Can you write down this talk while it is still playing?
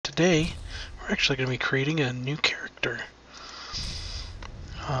today we're actually going to be creating a new character.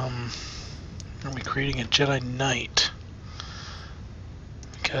 We're going to be creating a Jedi Knight.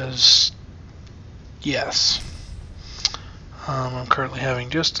 Because, yes, I'm currently having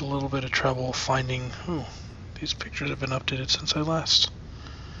just a little bit of trouble finding... Ooh, these pictures have been updated since I last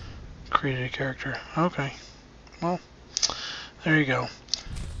created a character. Okay, well, there you go.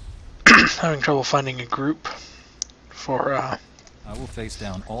 Having trouble finding a group for I will face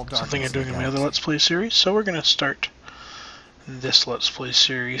down all something I'm doing in my other Let's Play series, so we're going to start this Let's Play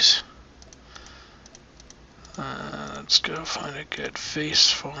series. Let's go find a good face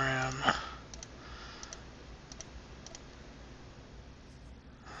for him.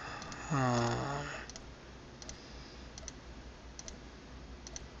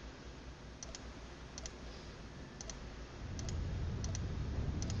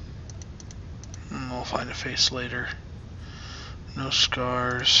 We'll find a face later. No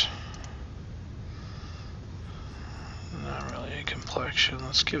scars. Not really a complexion.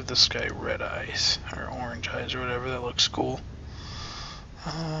 Let's give this guy red eyes, or orange eyes, or whatever. That looks cool.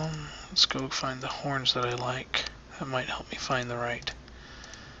 Let's go find the horns that I like. That might help me find the right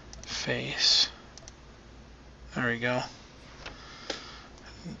face. There we go.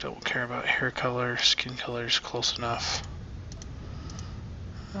 Don't care about hair color, skin color is close enough.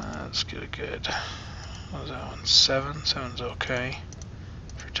 Let's get a good, what was that one, 7? 7's okay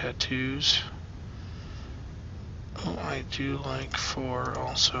for tattoos. Oh, I do like 4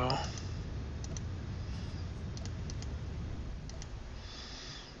 also.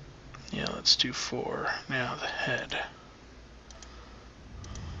 Yeah, let's do 4. Now the head.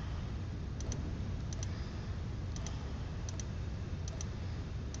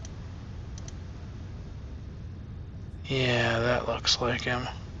 Yeah, that looks like him.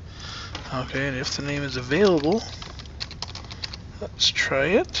 Okay, and if the name is available, let's try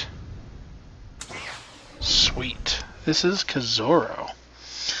it. Sweet. This is Kazoro,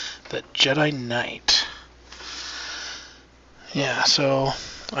 the Jedi Knight. Yeah, so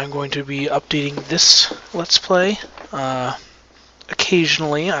I'm going to be updating this Let's Play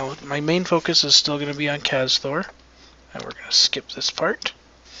occasionally. My main focus is still going to be on tOR, and we're going to skip this part.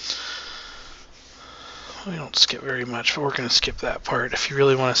 We don't skip very much, but we're going to skip that part. If you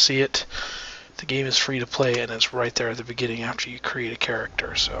really want to see it, the game is free to play, and it's right there at the beginning after you create a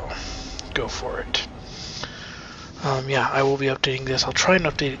character, so go for it. Yeah, I will be updating this. I'll try and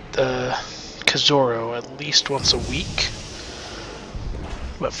update Kazoro at least once a week.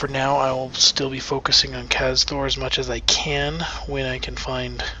 But for now, I will still be focusing on tOR as much as I can when I can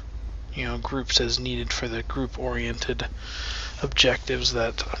find, groups as needed for the group-oriented objectives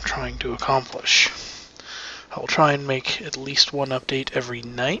that I'm trying to accomplish. I'll try and make at least one update every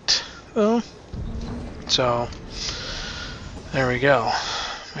night, though. So, there we go.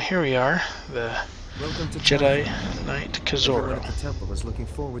 Here we are, the Jedi Knight Kazoro. Everyone at the temple is looking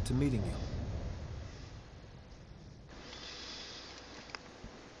forward to meeting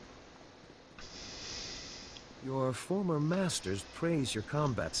you. Your former masters praise your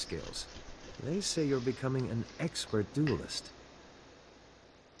combat skills. They say you're becoming an expert duelist.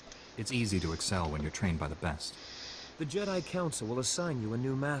 It's easy to excel when you're trained by the best. The Jedi Council will assign you a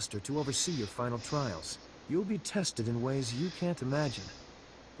new master to oversee your final trials. You'll be tested in ways you can't imagine.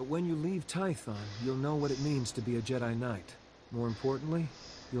 But when you leave Tython, you'll know what it means to be a Jedi Knight. More importantly,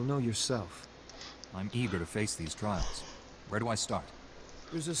 you'll know yourself. I'm eager to face these trials. Where do I start?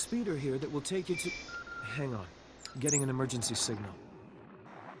 There's a speeder here that will take you to... Hang on. Getting an emergency signal.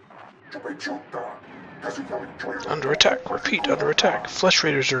 Under attack. Repeat, under attack. Flesh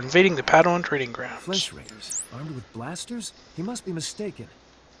Raiders are invading the Padawan training grounds. Flesh Raiders? Armed with blasters? He must be mistaken.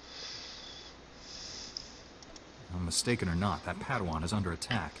 I'm mistaken or not, that Padawan is under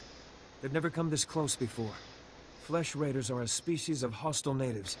attack. They've never come this close before. Flesh Raiders are a species of hostile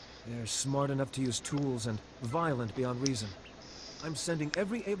natives. They're smart enough to use tools and violent beyond reason. I'm sending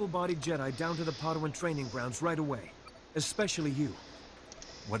every able-bodied Jedi down to the Padawan training grounds right away. Especially you.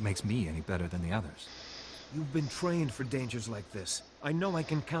 What makes me any better than the others? You've been trained for dangers like this. I know I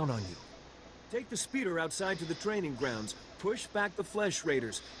can count on you. Take the speeder outside to the training grounds, push back the Flesh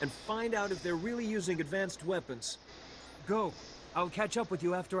Raiders, and find out if they're really using advanced weapons. Go. I'll catch up with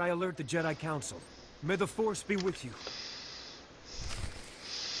you after I alert the Jedi Council. May the Force be with you.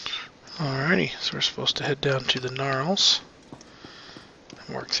 Alrighty, so we're supposed to head down to the Gnarls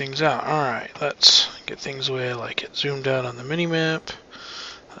and work things out. Alright, let's get things the way I like it. Zoomed out on the minimap.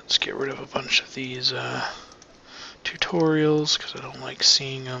 Let's get rid of a bunch of these tutorials because I don't like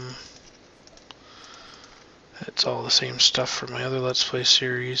seeing them. It's all the same stuff from my other Let's Play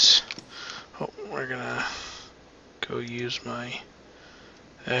series. Oh, we're gonna go use my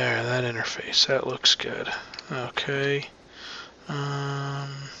There, that interface, that looks good. Okay. Let's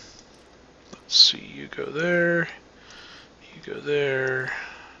see, you go there, you go there,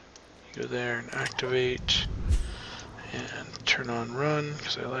 you go there and activate, and turn on run,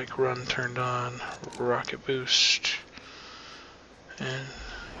 because I like run turned on, rocket boost, and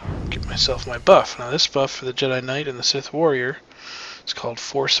get myself my buff. Now this buff for the Jedi Knight and the Sith Warrior is called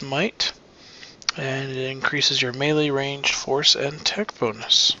Force Might, and it increases your melee range, force, and tech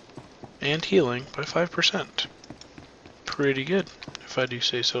bonus, and healing by 5%. Pretty good, if I do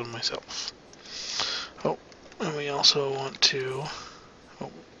say so myself. Oh, and we also want to,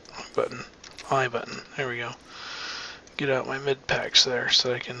 oh, I button, there we go. Get out my med packs there so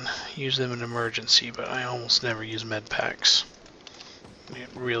that I can use them in emergency, but I almost never use med packs. It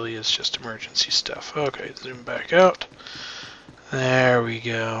really is just emergency stuff. Okay, zoom back out. There we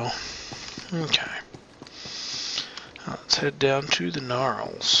go. Okay. Now let's head down to the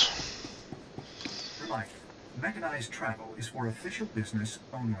Gnarls. Right. Mechanized travel is for official business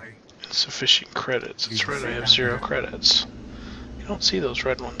only. Insufficient credits. That's right, I have 0 credits. You don't see those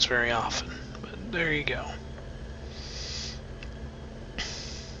red ones very often, but there you go.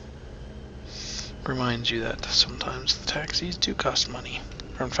 Reminds you that sometimes the taxis do cost money.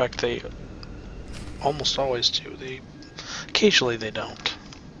 Or in fact, they almost always do. Occasionally they don't.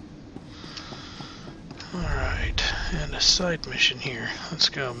 Alright, and a side mission here. Let's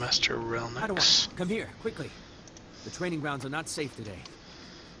go, Master Relnix. Come here, quickly. The training grounds are not safe today.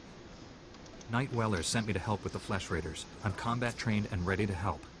 Night Weller sent me to help with the Flesh Raiders. I'm combat trained and ready to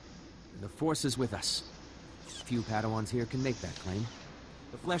help. The Force is with us. Few Padawans here can make that claim.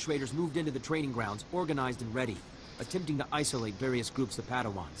 The Flesh Raiders moved into the training grounds, organized and ready, attempting to isolate various groups of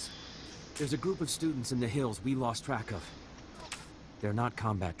Padawans. There's a group of students in the hills we lost track of. They're not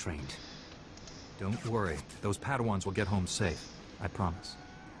combat trained. Don't worry. Those Padawans will get home safe. I promise.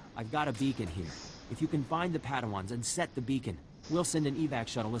 I've got a beacon here. If you can find the Padawans and set the beacon, we'll send an evac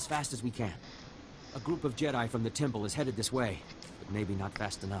shuttle as fast as we can. A group of Jedi from the temple is headed this way, but maybe not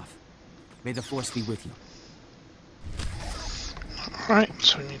fast enough. May the Force be with you. Alright,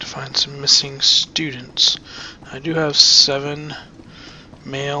 so we need to find some missing students. I do have 7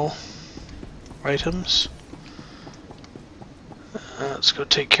 male items. Let's go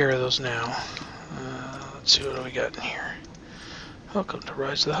take care of those now. Let's see, what do we got in here? Welcome to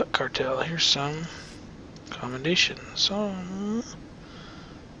Rise of the Hutt Cartel. Here's some commendations. I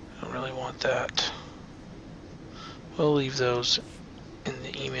don't really want that. We'll leave those in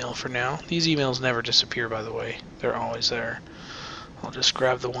the email for now. These emails never disappear, by the way. They're always there. I'll just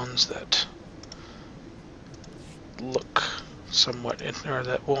grab the ones that look somewhat, or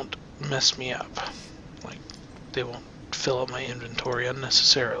that won't mess me up. Like, they won't fill up my inventory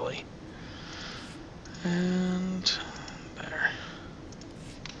unnecessarily. And there.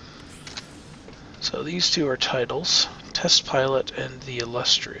 So these 2 are titles, Test Pilot and the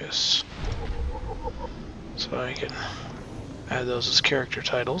Illustrious. So I can add those as character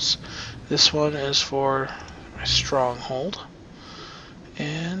titles. This one is for my Stronghold.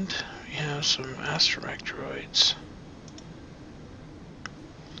 And we have some astromech droids.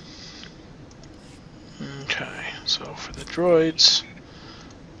 Okay, so for the droids,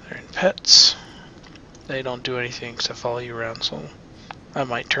 they're in pets. They don't do anything except follow you around, so I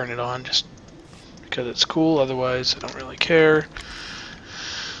might turn it on just because it's cool, otherwise I don't really care.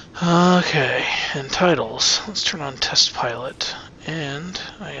 Okay, and titles. Let's turn on Test Pilot. And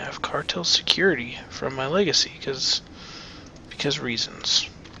I have Cartel Security from my Legacy, because reasons.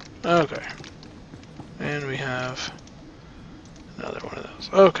 Okay. And we have another one of those.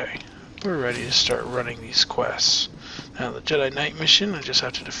 Okay. We're ready to start running these quests. Now the Jedi Knight mission, I just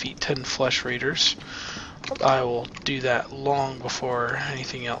have to defeat 10 Flesh Raiders. I will do that long before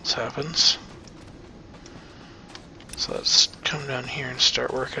anything else happens. So let's come down here and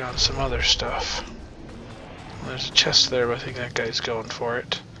start working on some other stuff. Well, there's a chest there, but I think that guy's going for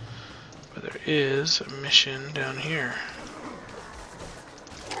it. But there is a mission down here.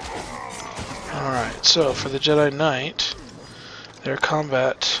 Alright, so for the Jedi Knight, their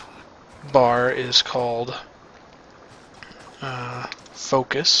combat bar is called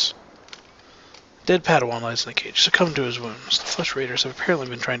Focus. Dead Padawan lies in the cage. Succumb to his wounds. The Flesh Raiders have apparently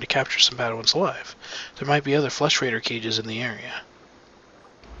been trying to capture some Padawans alive. There might be other Flesh Raider cages in the area.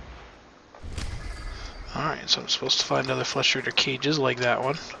 Alright, so I'm supposed to find other Flesh Raider cages like that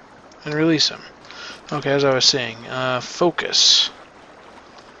one and release them. Okay, as I was saying, Focus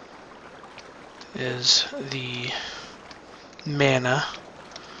is the mana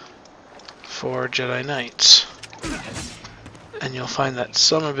for Jedi Knights. And you'll find that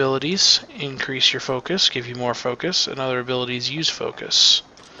some abilities increase your focus, give you more focus, and other abilities use focus.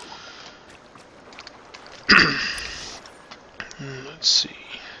 Let's see.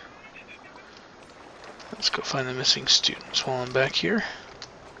 Let's go find the missing students while I'm back here.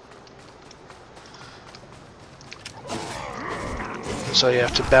 So you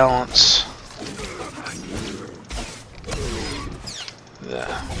have to balance the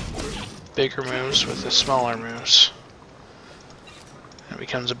bigger moves with the smaller moves. It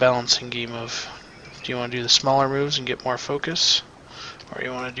becomes a balancing game of, do you want to do the smaller moves and get more focus, or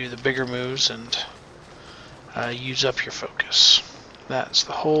you want to do the bigger moves and use up your focus. That's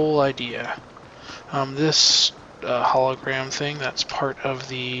the whole idea. This hologram thing, that's part of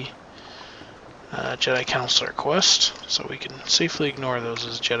the Jedi Counselor quest, so we can safely ignore those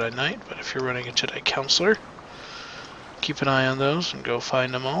as Jedi Knight, but if you're running a Jedi Counselor, keep an eye on those and go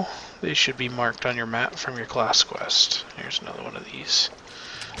find them all. They should be marked on your map from your class quest. Here's another one of these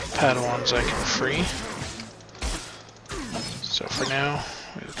Padawans I can free. So for now,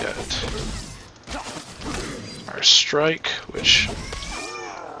 we've got our strike, which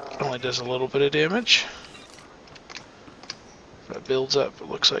only does a little bit of damage. It builds up, it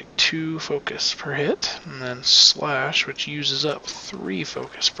looks like 2 focus per hit, and then slash, which uses up 3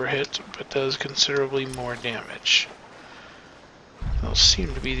 focus per hit, but does considerably more damage. Those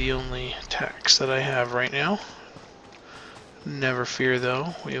seem to be the only attacks that I have right now. Never fear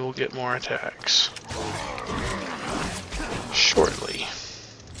though, we will get more attacks shortly.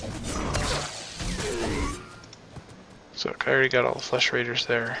 So I already got all the Flesh Raiders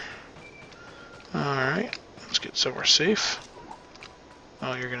there. Alright, let's get somewhere safe.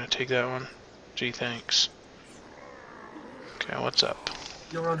 Oh, you're gonna take that one? Gee, thanks. Okay, what's up?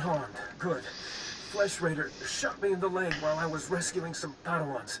 You're unharmed. Good. Flesh Raider shot me in the leg while I was rescuing some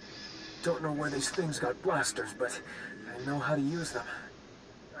Padawans. Don't know where these things got blasters, but I know how to use them.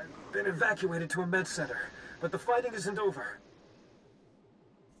 I've been evacuated to a med center, but the fighting isn't over.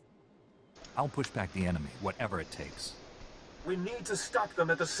 I'll push back the enemy, whatever it takes. We need to stop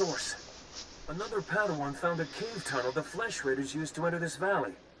them at the source. Another Padawan found a cave tunnel the Flesh Raiders used to enter this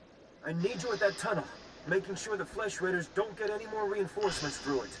valley. I need you at that tunnel, making sure the Flesh Raiders don't get any more reinforcements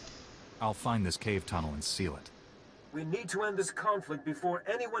through it. I'll find this cave tunnel and seal it. We need to end this conflict before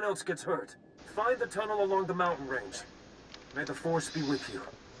anyone else gets hurt. Find the tunnel along the mountain range. May the Force be with you.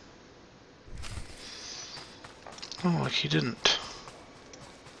 Oh, like he didn't.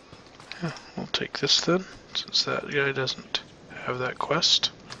 Yeah, we'll take this then, since that guy doesn't have that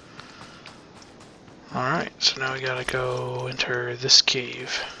quest. Alright, so now we gotta go enter this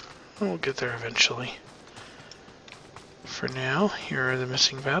cave. We'll get there eventually. For now, here are the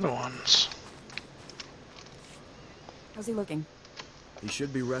missing Padawans. How's he looking? He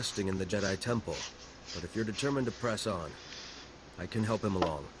should be resting in the Jedi Temple, but if you're determined to press on, I can help him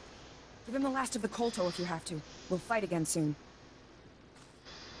along. Give him the last of the Kolto if you have to. We'll fight again soon.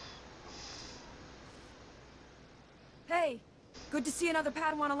 Hey! Good to see another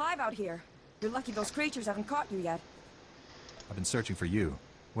Padawan alive out here. You're lucky those creatures haven't caught you yet. I've been searching for you.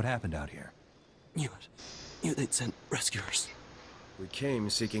 What happened out here? Knew they'd sent rescuers. We came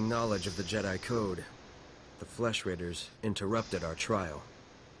seeking knowledge of the Jedi Code. The Flesh Raiders interrupted our trial.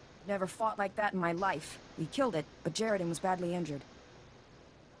 Never fought like that in my life. We killed it, but Jaredin was badly injured.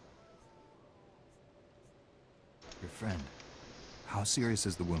 Your friend. How serious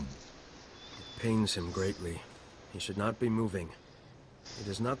is the wound? It pains him greatly. He should not be moving. It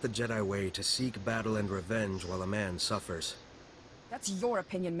is not the Jedi way to seek battle and revenge while a man suffers. That's your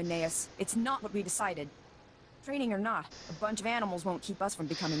opinion, Meneas. It's not what we decided. Training or not, a bunch of animals won't keep us from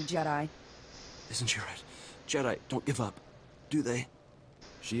becoming Jedi. Isn't she right? Jedi don't give up, do they?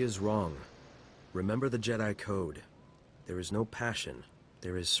 She is wrong. Remember the Jedi Code. There is no passion.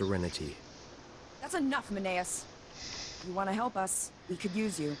 There is serenity. That's enough, Meneas. If you want to help us, we could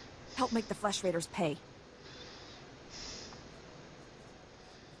use you. Help make the Flesh Raiders pay.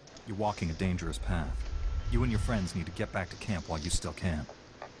 You're walking a dangerous path. You and your friends need to get back to camp while you still can.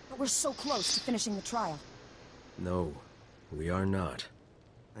 But we're so close to finishing the trial. No, we are not.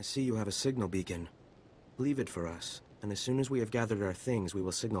 I see you have a signal beacon. Leave it for us, and as soon as we have gathered our things, we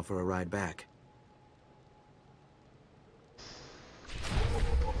will signal for a ride back.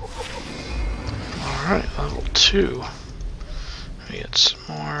 Alright, level 2. We get some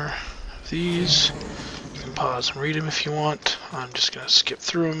more of these. You can pause and read them if you want. I'm just going to skip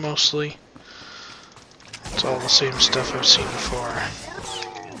through them mostly. It's all the same stuff I've seen before.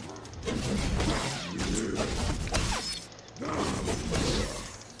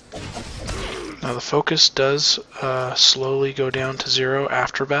 Now the focus does slowly go down to 0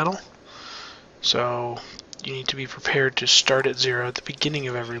 after battle. So you need to be prepared to start at 0 at the beginning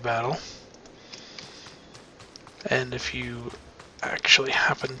of every battle. And if you actually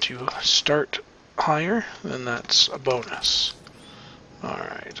happen to start higher, then that's a bonus.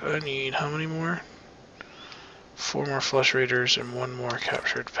 Alright, I need how many more? 4 more Flesh Raiders and 1 more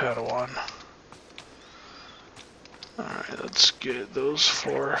captured Padawan. Alright, let's get those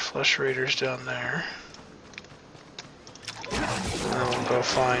 4 Flesh Raiders down there. And then we'll go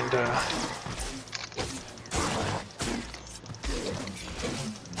find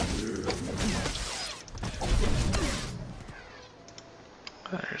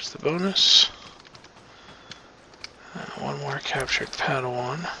there's the bonus. 1 more captured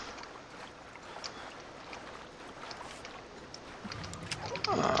Padawan.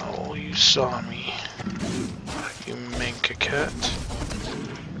 Oh, you saw me, you Minka cat.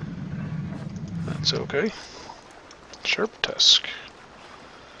 That's okay. Sharp Tusk.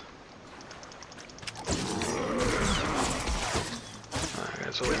 I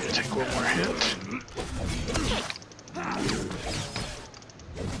guess I'll need to take 1 more hit.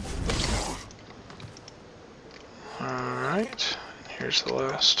 Alright, here's the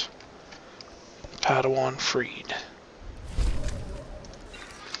last Padawan freed.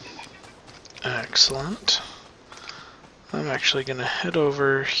 Excellent. I'm actually going to head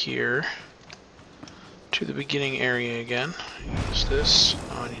over here to the beginning area again. Use this.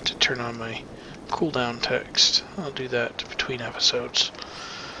 Oh, I need to turn on my cooldown text. I'll do that between episodes.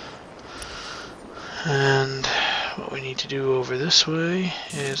 And what we need to do over this way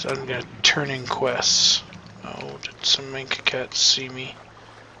is I'm going to turn in quests. Oh, did some Minka cats see me?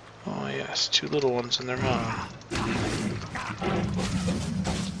 Oh yes, 2 little ones and their mom.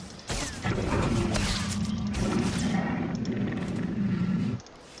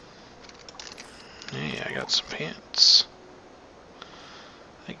 Hey, I got some pants.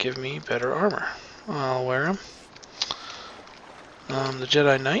 They give me better armor. I'll wear them. The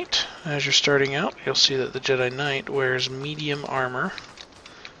Jedi Knight, as you're starting out, you'll see that the Jedi Knight wears medium armor,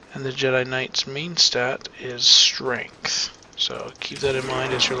 and the Jedi Knight's main stat is strength. So keep that in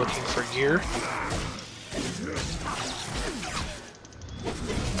mind as you're looking for gear.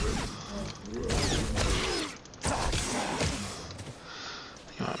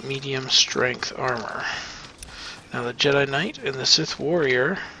 You want medium strength armor. Now the Jedi Knight and the Sith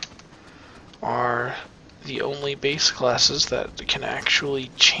Warrior are the only base classes that can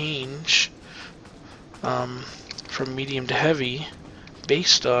actually change from medium to heavy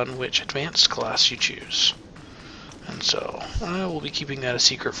based on which advanced class you choose. And so I will be keeping that a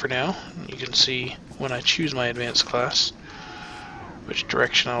secret for now. You can see when I choose my advanced class which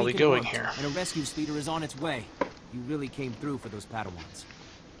direction I'll be going here. And a rescue speeder is on its way. You really came through for those Padawans.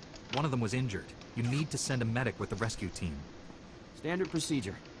 One of them was injured. You need to send a medic with the rescue team. Standard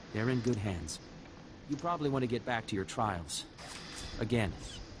procedure. They're in good hands. You probably want to get back to your trials. Again,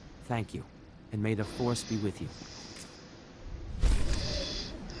 thank you, and may the Force be with you.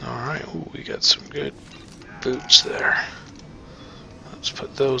 Alright, we got some good boots there. Let's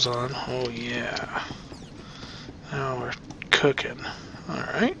put those on. Oh yeah. Now we're cooking.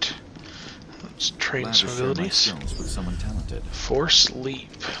 Alright. Let's train some abilities. With someone talented. Force Leap.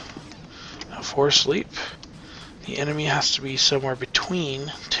 Now Force Leap, the enemy has to be somewhere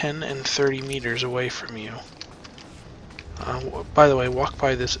between 10 and 30 meters away from you. By the way, walk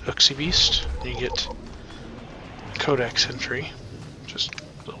by this Uxie Beast, and you get Codex entry. Just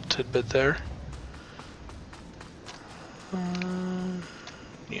a little tidbit there.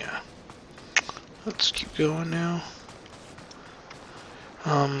 Yeah. Let's keep going now.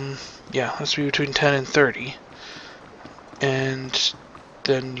 Yeah, has to be between 10 and 30. And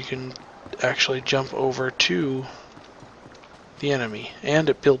then you can actually jump over to the enemy. And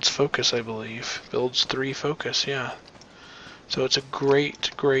it builds focus, I believe. Builds 3 focus, yeah. So it's a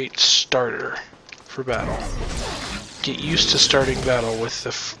great, great starter for battle. Get used to starting battle with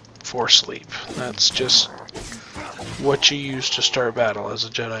the Force Leap. That's just what you use to start battle as a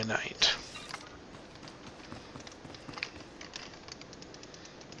Jedi Knight.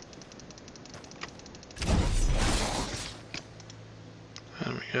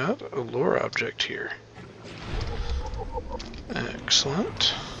 And we got a lore object here.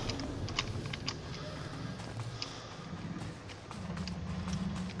 Excellent.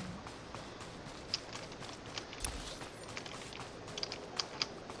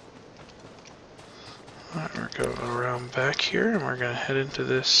 Alright, we're going around back here, and we're going to head into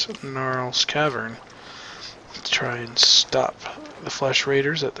this Gnarl's Cavern to try and stop the Flesh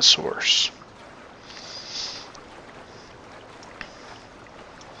Raiders at the source.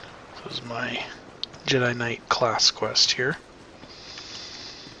 This is my Jedi Knight class quest here.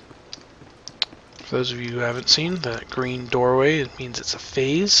 For those of you who haven't seen, that green doorway, it means it's a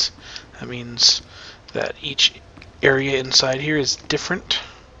phase. That means that each area inside here is different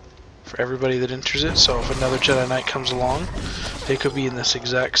for everybody that enters it. So if another Jedi Knight comes along, they could be in this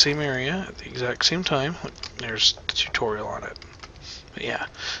exact same area at the exact same time. There's the tutorial on it. But yeah,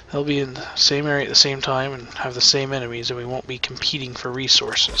 they'll be in the same area at the same time and have the same enemies, and we won't be competing for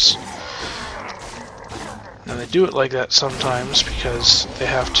resources. Now they do it like that sometimes because they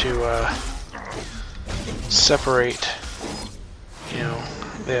have to separate, you know,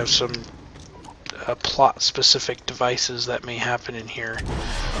 they have some plot-specific devices that may happen in here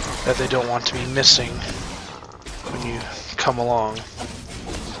that they don't want to be missing when you come along.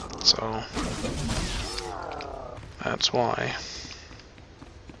 So that's why.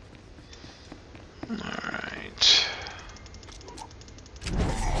 Alright.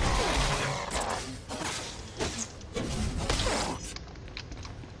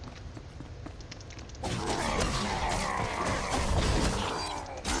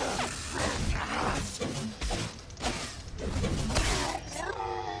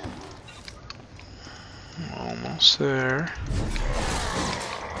 Almost there.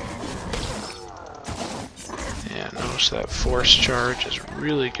 Yeah, notice that force charge is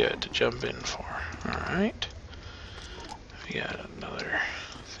really good to jump in for. Alright. We got another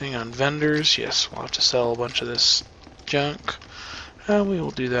thing on vendors. Yes, we'll have to sell a bunch of this junk. We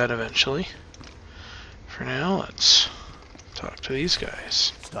will do that eventually. For now, let's talk to these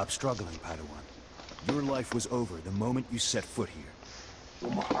guys. Stop struggling, Padawan. Your life was over the moment you set foot here.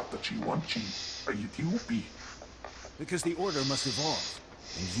 Because the Order must evolve,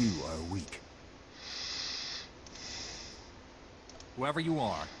 and you are weak. Whoever you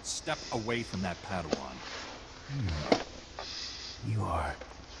are, step away from that Padawan. You are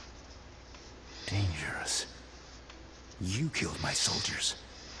dangerous. You killed my soldiers.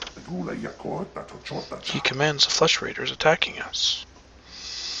 He commands the Flesh Raiders attacking us.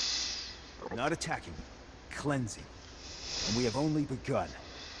 Not attacking, cleansing. And we have only begun.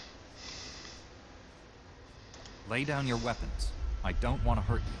 Lay down your weapons. I don't want to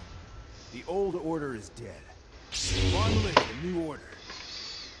hurt you. The old order is dead. Long live the new order.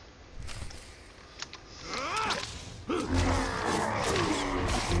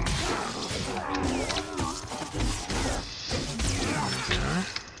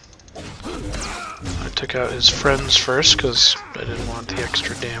 I took out his friends first because I didn't want the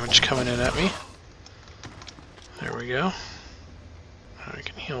extra damage coming in at me. There we go. Now I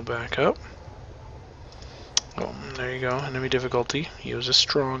can heal back up. Oh, there you go. Enemy difficulty. He was a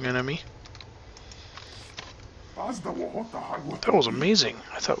strong enemy. That was amazing.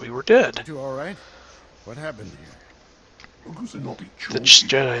 I thought we were dead. You all right? What happened here? The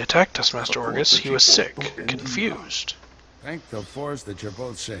Jedi attacked us, Master Orgus. He was sick, confused. Thank the Force that you're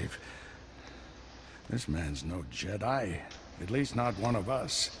both safe. This man's no Jedi. At least not one of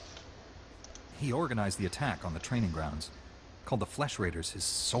us. He organized the attack on the training grounds. Called the Flesh Raiders his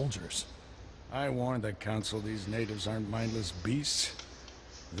soldiers. I warned the Council these natives aren't mindless beasts.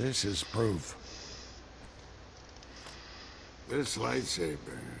 This is proof. This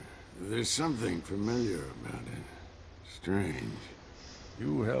lightsaber, there's something familiar about it. Strange.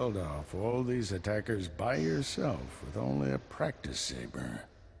 You held off all these attackers by yourself with only a practice saber.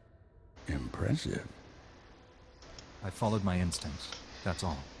 Impressive. I followed my instincts. That's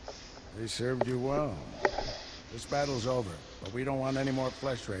all. They served you well. This battle's over, but we don't want any more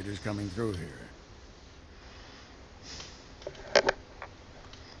Flesh Raiders coming through here.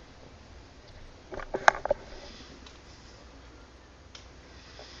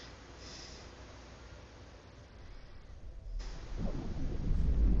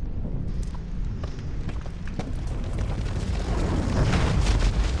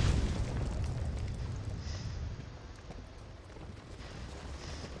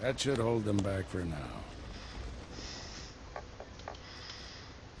 That should hold them back for now.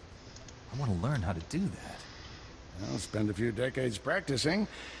 I want to learn how to do that. I'll spend a few decades practicing,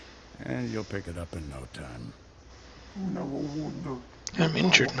 and you'll pick it up in no time. I'm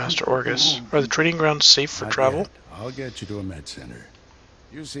injured, Master Orgus. Are the training grounds safe for travel? Yet. I'll get you to a med center.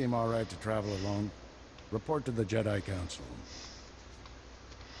 You seem all right to travel alone. Report to the Jedi Council.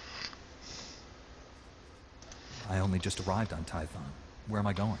 I only just arrived on Tython. Where am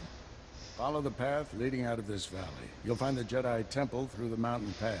I going? Follow the path leading out of this valley. You'll find the Jedi Temple through the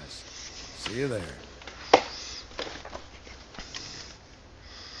mountain pass. See you there.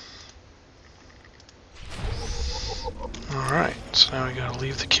 Alright, so now we gotta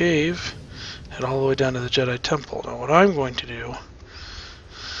leave the cave, head all the way down to the Jedi Temple. Now what I'm going to do...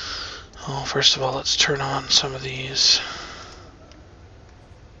 Oh, first of all, let's turn on some of these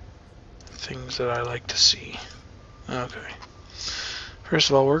things that I like to see. Okay. First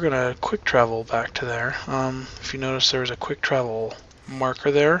of all, we're gonna quick travel back to there. If you notice, there's a quick travel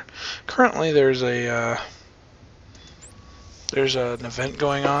marker there. Currently there's an event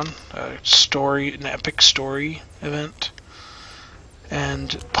going on, an epic story event,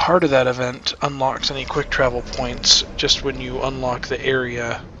 and part of that event unlocks any quick travel points just when you unlock the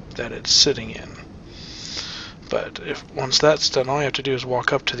area that it's sitting in. But once that's done, all you have to do is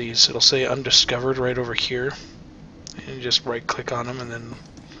walk up to these. It'll say undiscovered right over here, and you just right click on them and then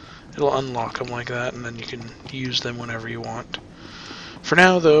it'll unlock them like that, and then you can use them whenever you want. For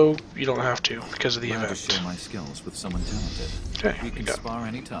now, though, you don't have to because of the event. To share my skills with someone talented. Okay, we can spar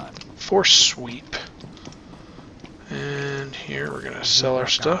anytime. Force sweep, and here we're gonna sell our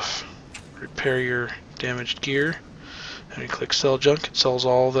stuff. Repair your damaged gear, and you click sell junk. It sells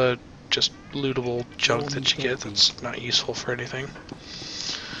all the just lootable junk that you get that's not useful for anything.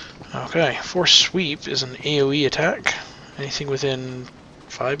 Okay, force sweep is an AoE attack. Anything within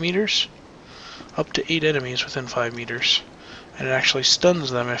 5 meters, up to 8 enemies within 5 meters. And it actually stuns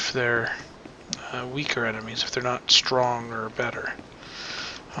them if they're weaker enemies, if they're not strong or better.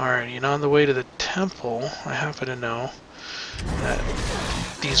 Alright, and on the way to the temple, I happen to know that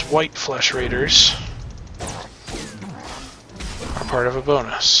these white flesh raiders are part of a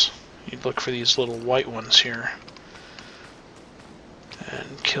bonus. You'd look for these little white ones here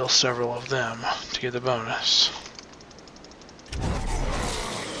and kill several of them to get the bonus.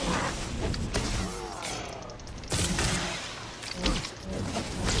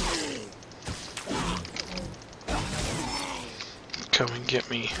 Come and get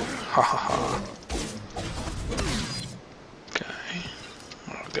me. Ha ha ha. Okay.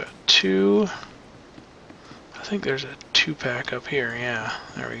 I've got 2. I think there's a 2-pack up here. Yeah,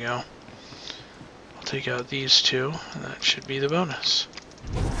 there we go. I'll take out these 2, and that should be the bonus.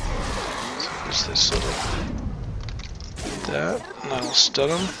 So there's this little... that, and that'll stun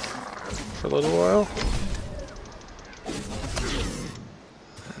them for a little while.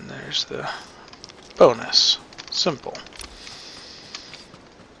 And there's the bonus. Simple.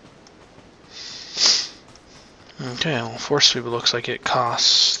 Okay, well, force sweep looks like it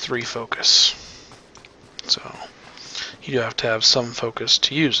costs 3 focus. So, you do have to have some focus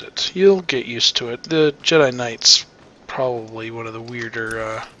to use it. You'll get used to it. The Jedi Knight's probably one of the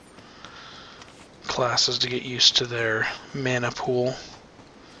weirder classes to get used to their mana pool,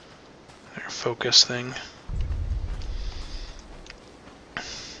 their focus thing.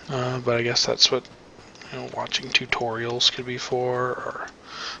 But I guess that's what watching tutorials could be for, or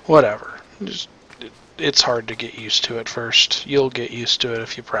whatever. Just it's hard to get used to at first. You'll get used to it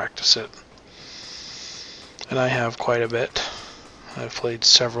if you practice it. And I have quite a bit. I've played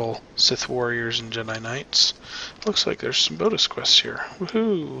several Sith Warriors and Jedi Knights. Looks like there's some bonus quests here.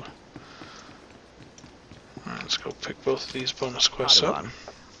 Woohoo! Alright, let's go pick both of these bonus quests up.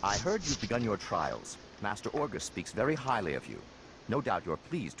 I heard you've begun your trials. Master Orgus speaks very highly of you. No doubt you're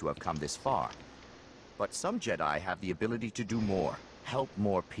pleased to have come this far. But some Jedi have the ability to do more. Help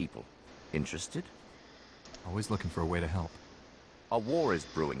more people. Interested? Always looking for a way to help. A war is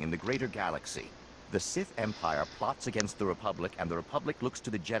brewing in the greater galaxy. The Sith Empire plots against the Republic, and the Republic looks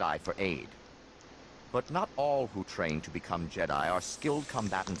to the Jedi for aid. But not all who train to become Jedi are skilled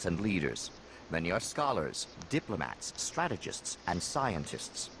combatants and leaders. Many are scholars, diplomats, strategists, and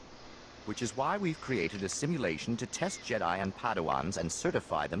scientists. Which is why we've created a simulation to test Jedi and Padawans and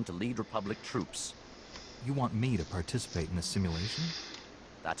certify them to lead Republic troops. You want me to participate in this simulation?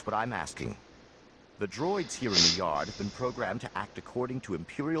 That's what I'm asking. The droids here in the yard have been programmed to act according to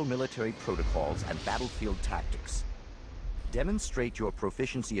Imperial military protocols and battlefield tactics. Demonstrate your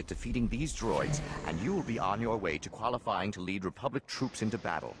proficiency at defeating these droids, and you will be on your way to qualifying to lead Republic troops into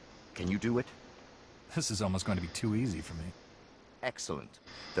battle. Can you do it? This is almost going to be too easy for me. Excellent.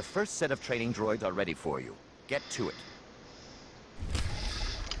 The first set of training droids are ready for you. Get to it.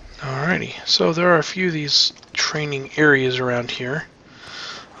 Alrighty, so there are a few of these training areas around here.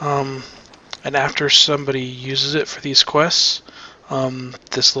 And after somebody uses it for these quests,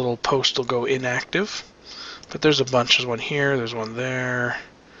 this little post will go inactive. But there's a bunch. There's one here, there's one there.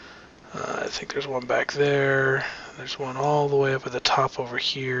 I think there's one back there. There's one all the way up at the top over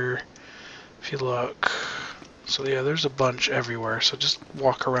here. If you look. So yeah, there's a bunch everywhere. So just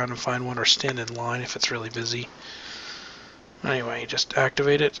walk around and find one or stand in line if it's really busy. Anyway, just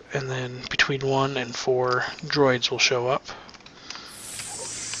activate it, and then between 1 and 4 droids will show up.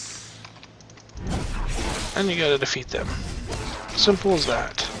 And you gotta defeat them. Simple as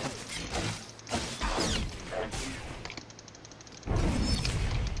that.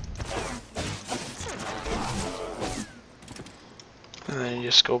 And then you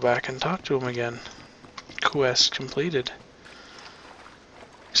just go back and talk to them again. Quest completed.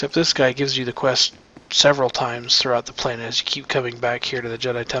 Except this guy gives you the quest several times throughout the planet as you keep coming back here to the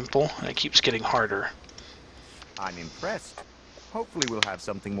Jedi Temple, and it keeps getting harder. I'm impressed. Hopefully we'll have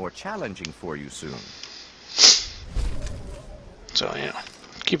something more challenging for you soon. So, yeah,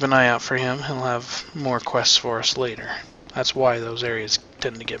 keep an eye out for him. He'll have more quests for us later. That's why those areas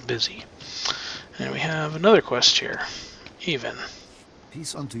tend to get busy. And we have another quest here. Even.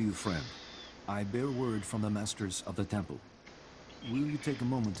 Peace unto you, friend. I bear word from the masters of the temple. Will you take a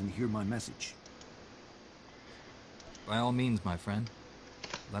moment and hear my message? By all means, my friend.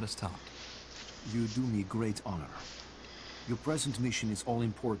 Let us talk. You do me great honor. Your present mission is all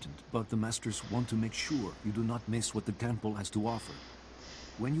important, but the Masters want to make sure you do not miss what the temple has to offer.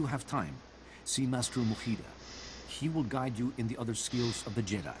 When you have time, see Master Mujida. He will guide you in the other skills of the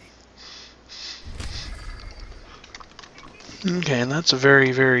Jedi. Okay, and that's a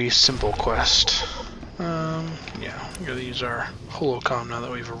very, very simple quest. Yeah, we're going to use our holocom now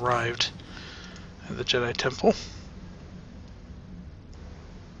that we've arrived at the Jedi Temple.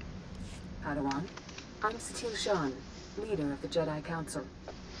 Padawan, I'm Satil Shan, leader of the Jedi Council.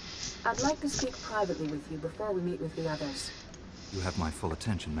 I'd like to speak privately with you before we meet with the others. You have my full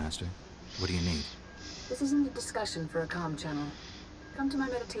attention, Master. What do you need? This isn't a discussion for a comm channel. Come to my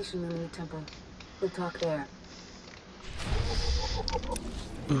meditation room in the temple. We'll talk there.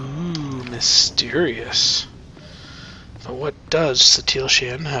 Ooh, mysterious. But what does Satil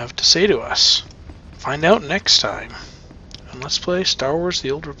Shan have to say to us? Find out next time. And let's play Star Wars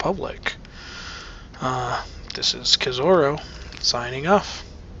The Old Republic. This is Kazoro, signing off.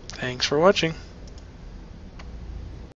 Thanks for watching.